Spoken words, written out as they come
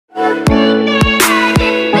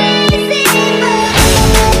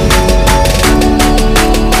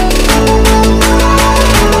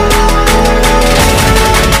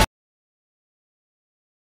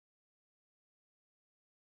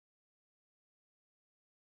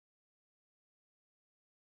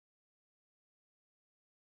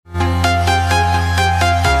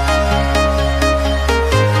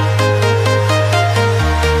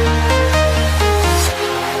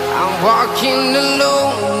Walking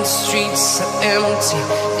alone, the streets are empty.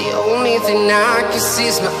 The only thing I can see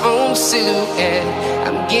is my own silhouette.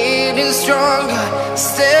 I'm getting stronger,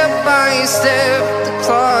 step by step. The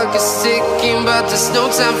clock is ticking, but there's no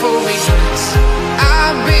time for regrets.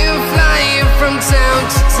 I've been flying from town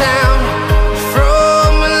to town,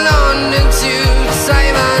 from London to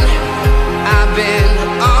Taiwan. I've been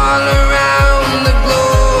all around the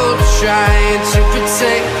globe, trying to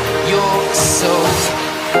protect your soul.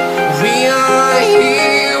 We are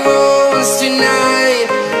heroes tonight.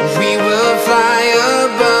 We will fly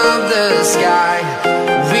above the sky.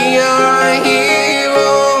 We are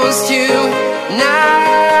heroes tonight.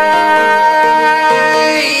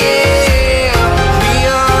 Yeah. We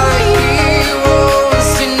are heroes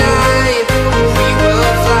tonight. We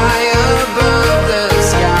will fly above the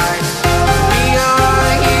sky. We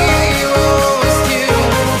are heroes tonight.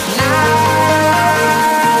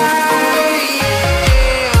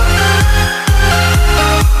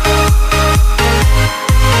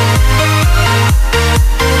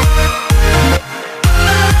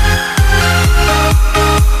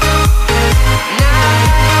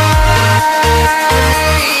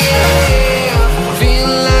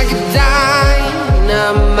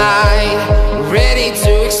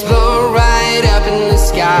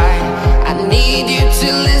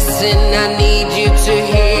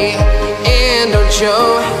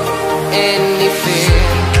 Show any fear.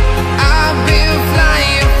 I've been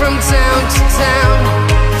flying from town to town,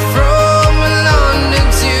 from London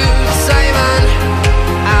to Taiwan.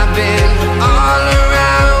 I've been all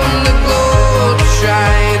around the globe,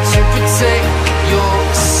 trying to protect your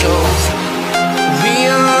soul. We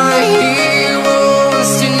are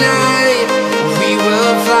heroes tonight. We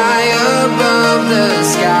will fly above the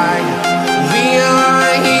sky. We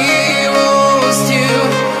are heroes tonight.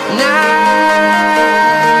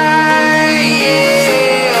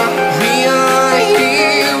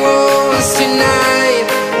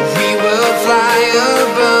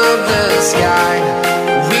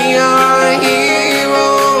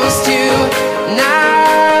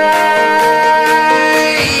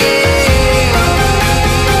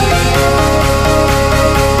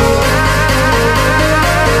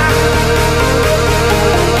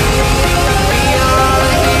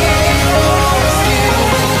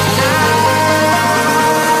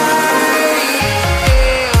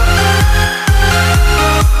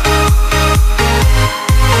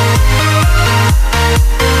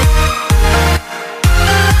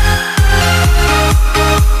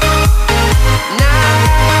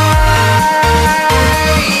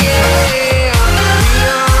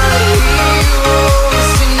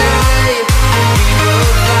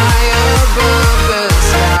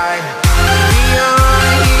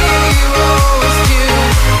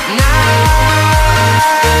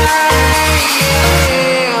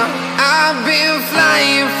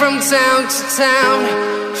 Town to town,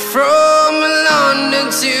 from London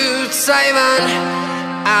to Taiwan.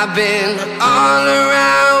 I've been all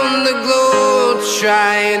around the globe,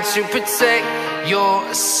 trying to protect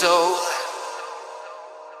your soul.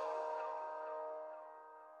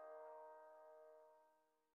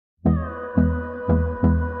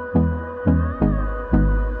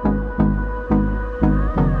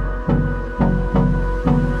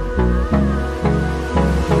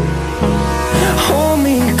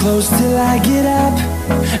 Close till I get up.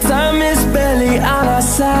 Time is barely on our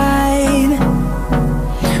side.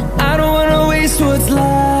 I don't wanna waste what's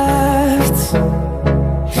left.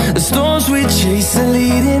 The storms we chase are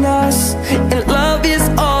leading us, and love is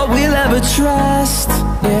all we'll ever trust.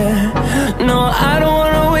 Yeah, no, I don't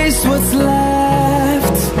wanna waste what's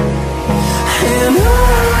left. And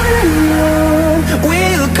on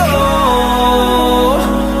we'll go,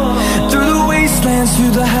 through the wastelands,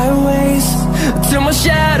 through the highways, till my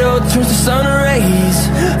shadow turns to sun rays.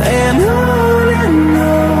 And on